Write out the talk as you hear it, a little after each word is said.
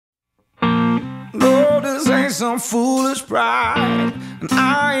some foolish pride, and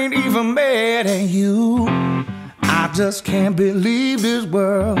I ain't even mad at you. I just can't believe this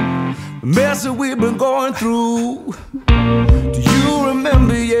world, the mess that we've been going through. Do you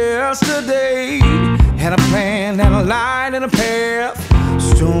remember yesterday? Had a plan and a light and a path.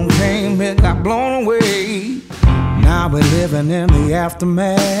 Storm came and got blown away. Now we're living in the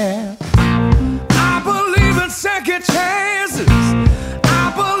aftermath. I believe in second chances,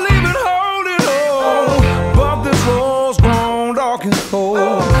 I believe in holding on, but this road's grown dark and cold.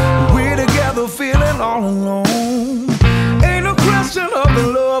 We're together feeling all alone. Ain't no question of the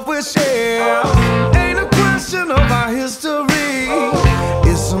love we share, ain't no question of our history.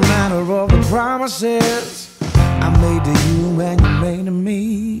 It's a matter of the promises I made to you and you made to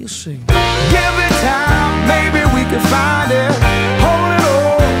me. See, give it time, maybe we can find it. Hold it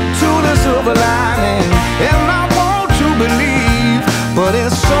on to the silver lining, and I want to believe, but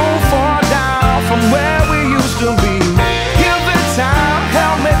it's so far down from where we used to be. Give it time,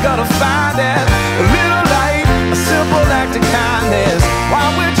 help me gotta find it. A little light, a simple act of kindness,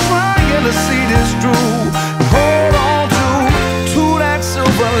 while we're trying to see this through. Hold on to that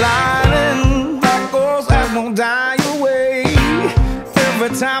silver lining. That goes, that won't die away.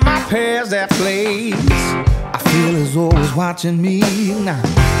 Every time I pass that place, I feel as though it's watching me now.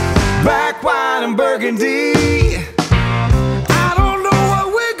 Black, white, and burgundy. I don't know what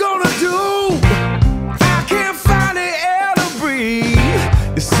we're gonna do. I can't find the air to breathe.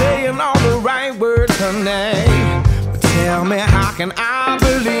 You're saying all the right words, honey, but tell me, how can I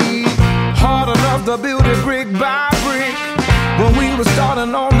believe? Hard enough to build it brick by brick, when we were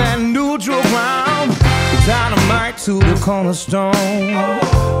starting on that neutral ground. Dynamite to the cornerstone.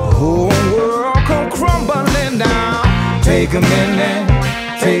 The whole world come crumbling down. Take a minute,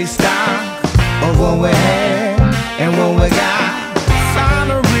 take stock of what we had and what we got.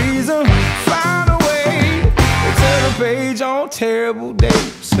 Find a reason, find a way to turn a page on terrible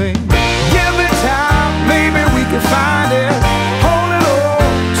days. Sing, give it time, maybe we can find it. Hold it on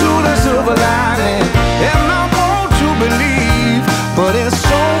to the silver lining, and I want to believe, but it's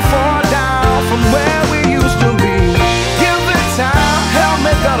so far down from where we used to be. Give it time, help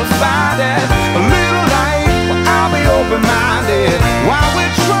me gotta find it. A little light, well, I'll be open-minded, while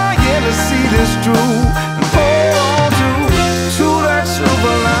we're trying to see this through. And hold on to that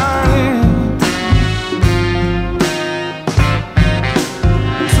silver lining,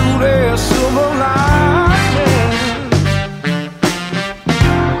 to that silver lining.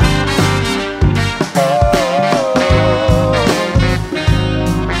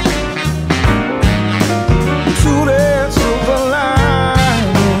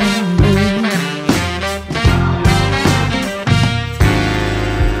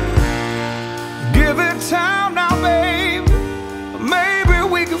 Time now, babe, maybe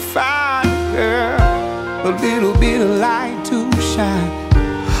we can find, girl, a little bit of light to shine.